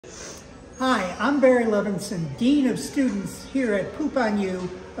Hi, I'm Barry Levinson, Dean of Students here at POUPON U,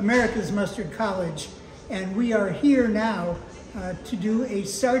 America's Mustard College, and we are here now to do a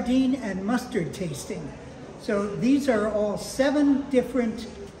sardine and mustard tasting. So these are all 7 different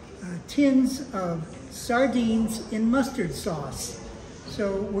tins of sardines in mustard sauce.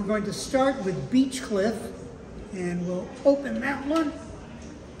 So we're going to start with Beach Cliff, and we'll open that one.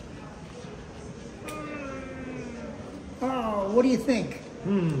 Oh, what do you think?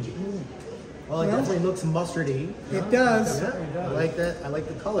 Well, it definitely looks mustardy. It does. Yeah, I like that. I like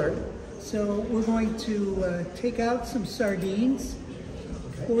the color. So we're going to take out some sardines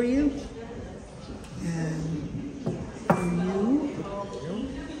for you, and for you,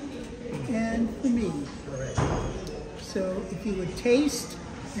 and for me. All right. So if you would taste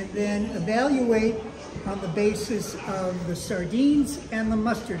and then evaluate on the basis of the sardines and the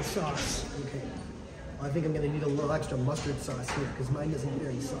mustard sauce. Okay. Well, I think I'm going to need a little extra mustard sauce here because mine isn't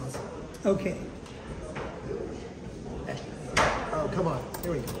very saucy. Okay. Oh, come on.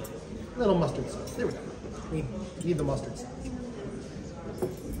 There we go. A little mustard sauce. There we go. Need the mustard sauce.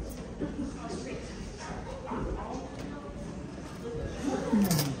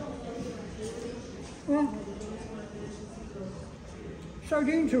 Well,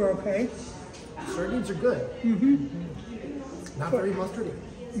 sardines are okay. Sardines are good. Not very mustardy.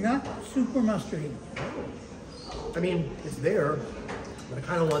 Not super mustardy. I mean, it's there, but I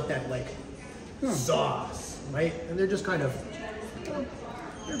kind of want that, like, sauce, right? And they're just kind of,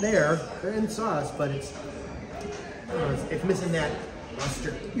 they're there. They're in sauce, but it's, I don't know, it's missing that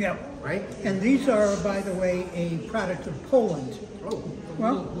mustard. Yeah. Right? And these are, by the way, a product of Poland. Oh,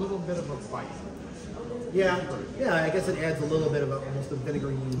 Well, A little bit of a bite. yeah. I guess it adds a little bit of almost a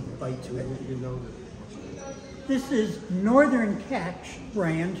vinegary bite to it. You know this is Northern Catch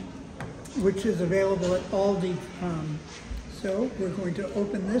brand, which is available at Aldi. So we're going to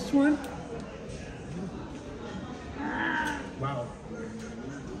open this one. Wow.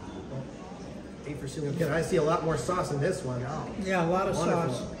 A for silly kid. I see a lot more sauce in this one. Yeah, a lot of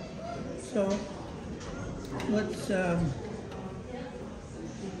Wonderful. sauce. So let's,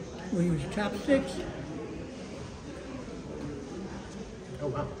 we'll use chopsticks. Oh,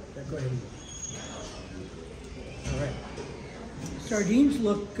 wow. Yeah, go ahead. All right. Sardines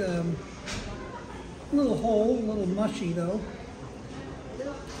look a little whole, a little mushy though.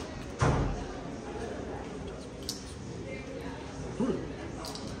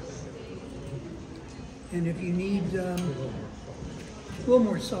 And if you need a little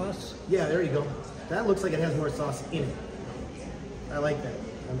more sauce. Yeah, there you go. That looks like it has more sauce in it. I like that.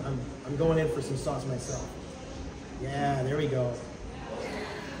 I'm going in for some sauce myself. Yeah, there we go.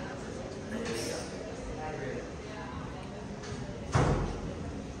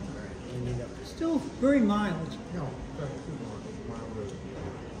 Still very mild. No, that's too mild.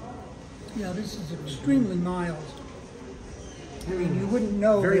 Yeah, this is extremely mild. I mean, you wouldn't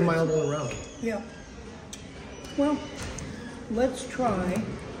know. Very that- mild all around. Yeah. Well, let's try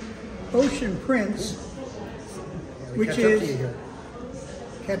Ocean Prince, Yeah, we which catch up to is you here.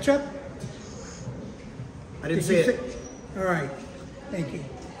 ketchup. I didn't Did say you it. All right, thank you.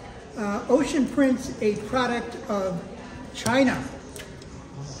 Ocean Prince, a product of China.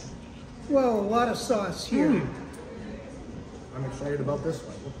 Whoa, a lot of sauce here. I'm excited about this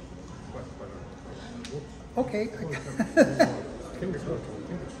one. Okay. Fingers.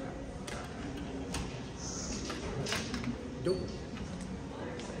 Dope.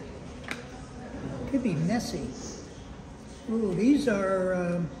 Could be messy. Ooh, these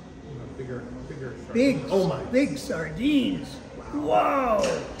are Bigger. big, Oh my. big sardines. Whoa!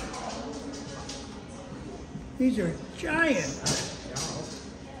 These are giant.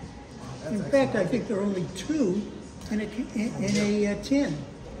 In fact, I think there are only 2 in a tin.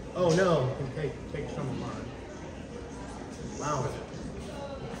 Oh no. Take some of mine. Wow.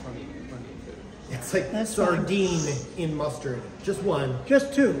 Funny too. It's like That's fine. sardine in mustard. Just one.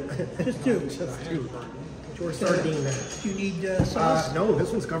 Just 2. Just 2. Just 2. Pure sardine. Do you need sauce? No,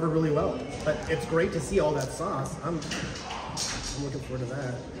 this one's covered really well. But it's great to see all that sauce. I'm looking forward to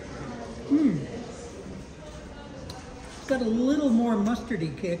that. It's got a little more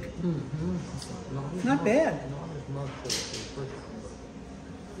mustardy kick. Not bad. Not as much as the first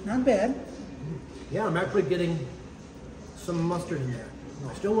one, Not bad. Yeah, I'm actually getting some mustard in there.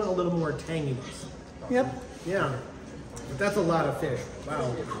 I still want a little more tanginess. Yep. Yeah, but that's a lot of fish.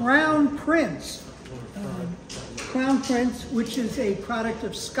 Wow. Crown Prince. Crown Prince, which is a product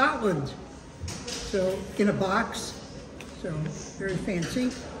of Scotland. So in a box. So very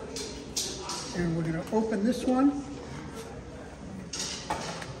fancy. And we're going to open this one.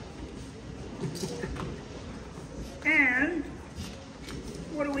 And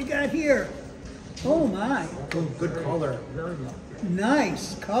what do we we got here? Oh my, Oh, good color. Very much.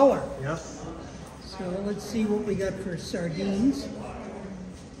 nice color. Yep. So let's see what we got for sardines.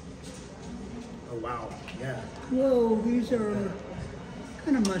 Oh wow. Yeah. Whoa, these are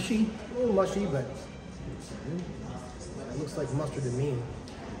kind of mushy. A little mushy, but it looks like mustard to me.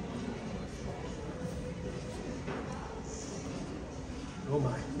 Oh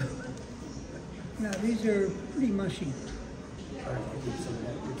my. Now these are pretty mushy. All right, I'll get some of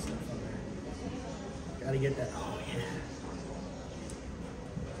that good stuff on there. Gotta get that. Oh yeah.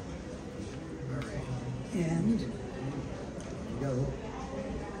 All right. And There you go.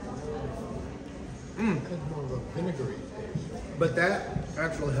 It's more of a vinegary taste. But that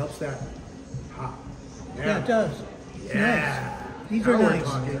actually helps that hop. yeah, it does. Yeah. Nice. These are Now we're nice.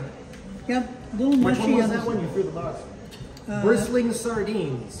 talking. Yep, a little Which mushy one was on that this one you threw the box? Bristling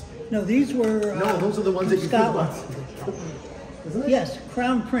sardines. No, these were No, those are the ones that you threw the Scotland. box. Isn't it? Yes,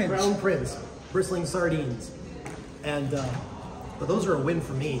 Crown Prince. Crown Prince, bristling sardines. And, but those are a win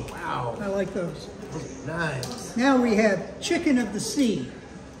for me. Wow. I like those. Nice. Now we have Chicken of the Sea.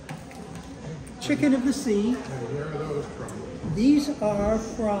 Chicken of the Sea. And where are those from? These are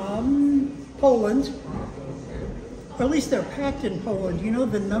from Poland. Or at least they're packed in Poland. You know,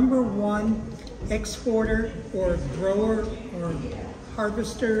 the #1 exporter or grower or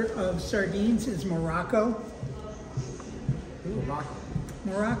harvester of sardines is Morocco. Morocco.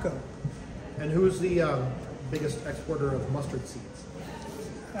 Morocco. And who's the biggest exporter of mustard seeds?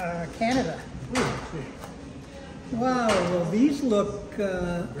 Canada. Wow, well these look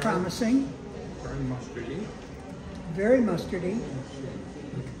promising. Very mustardy. Very mustardy.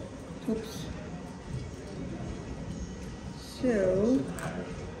 Oops. So,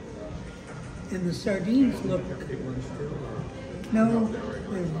 and the sardines look, Big ones too. Or no,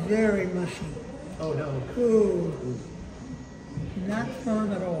 they're very mushy. Oh no. Ooh, not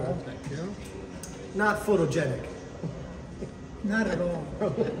firm at all. thank you. Not photogenic. Not at all.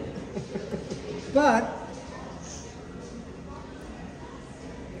 But,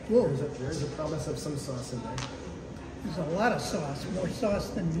 whoa, There's a promise of some sauce in there. there's a lot of sauce, more sauce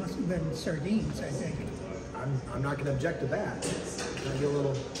than sardines, I think. I'm not going to object to that. Can I get a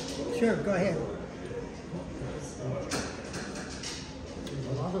little? Sure, go ahead.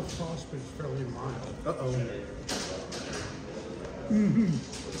 A lot of sauce, but it's fairly mild. Uh-oh.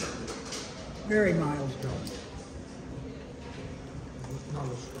 Very mild. Not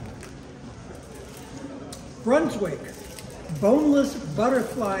as strong. Brunswick, boneless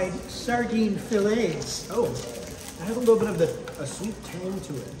butterfly sardine fillets. Oh, I have a little bit of a sweet tang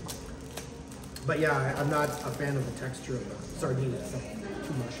to it. But yeah, I'm not a fan of the texture of the sardine itself.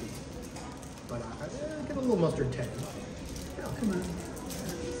 Too mushy. But I get a little mustard tang. Come on.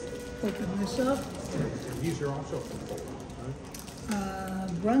 Open this up. And these are also from Poland,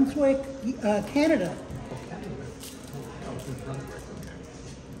 right? Brunswick, Canada. Oh, it's in Brunswick, okay.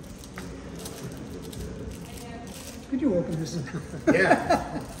 Could you open this?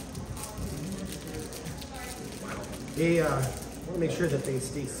 Yeah. Wow. They want to make sure that they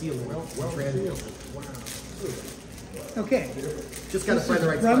stay sealed. Well Brand- sealed. Wow. Okay. Just got to This find is the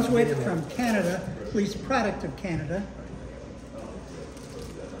right spot to Brunswick get in there. from Canada, at least product of Canada.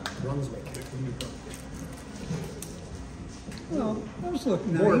 Brunswick. Well, those look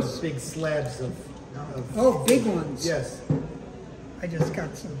More nice. big slabs of Oh, big ones. yes. I just got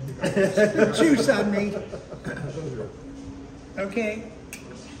some juice on me. Okay.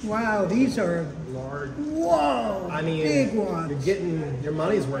 Wow, these are, Large. whoa, I mean, big you're ones. getting your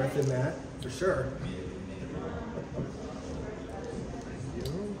money's worth in that for sure.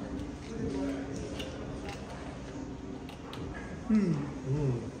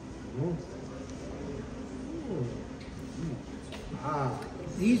 Ah,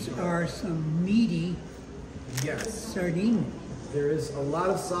 These are some meaty yes. sardine. There is a lot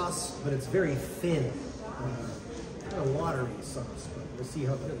of sauce, but it's very thin. Kind of watery sauce, but we'll see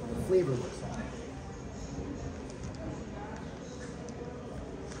how the flavor works out.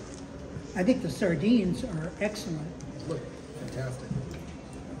 I think the sardines are excellent. Look, fantastic.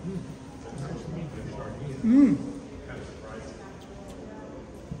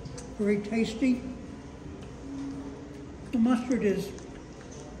 Very tasty. The mustard is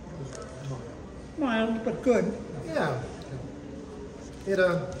mild but good. Yeah. It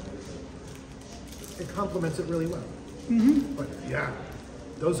complements it really well. But yeah,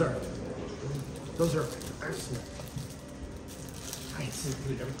 those are excellent. Nice.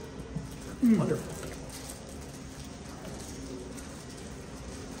 Wonderful.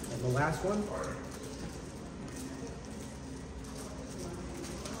 And the last one.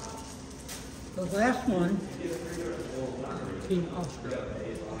 The last one, King Oscar.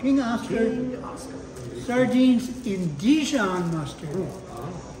 King Oscar King Oscar. sardines in Dijon mustard.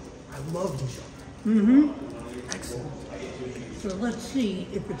 I love Dijon. Mm-hmm. Excellent. So let's see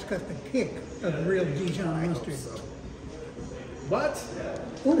if it's got the kick of real Dijon mustard. So. What?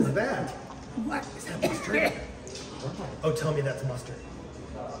 What is that? What? Is that mustard? Oh, tell me that's mustard.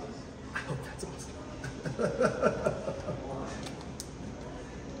 I hope that's mustard.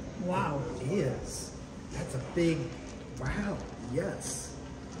 Wow. It is. That's a big, wow, yes.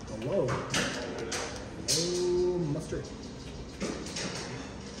 Hello. Oh, mustard.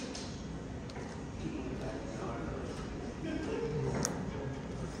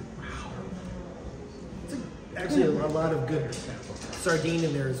 Wow. It's actually a lot of good sardine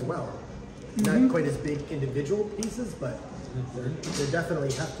in there as well. Not quite as big individual pieces, but they're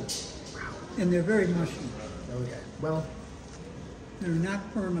definitely hefty. Wow. And they're very mushy. Okay. Well, They're not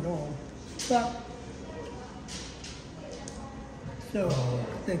firm at all. But, so,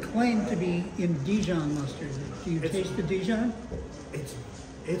 they claim to be in Dijon mustard. Do you taste the Dijon?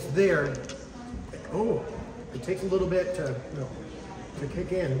 it's there. Oh, it takes a little bit to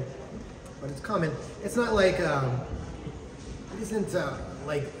kick in, but it's coming. It's not like it isn't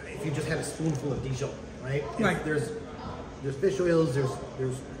like if you just had a spoonful of Dijon, right? Right. There's fish oils. There's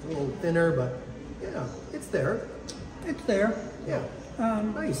a little thinner, but yeah, it's there. It's there. Yeah.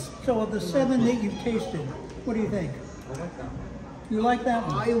 Nice. So of the 7 that you've tasted, what do you think? I like that one. You like that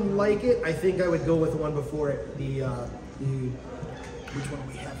one? I like it. I think I would go with the one before it. The which one do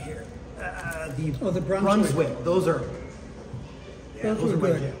we have here? The Brunswick. Those are Those were my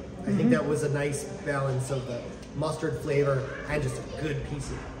good. jam. I think that was a nice balance of the mustard flavor and just a good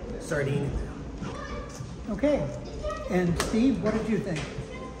piece of sardine in there. Okay. And Steve, what did you think?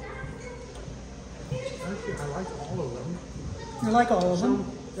 Actually, I like all of them. You like all of them?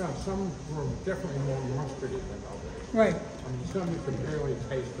 Some were definitely more mustardy than others. Right. I mean, some you could barely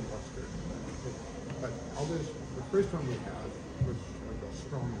taste the mustard. But others, the first one we had was a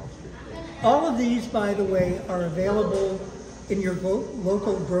strong mustard. All of these, by the way, are available in your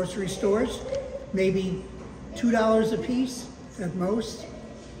local grocery stores. Maybe $2 a piece at most.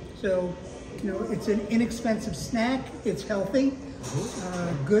 So, it's an inexpensive snack. It's healthy,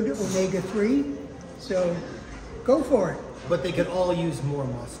 good omega-3. So, go for it. But they could all use more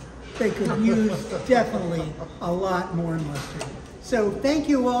mustard. They could use definitely a lot more mustard. So, thank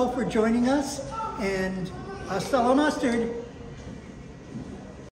you all for joining us, and hasta la mustard.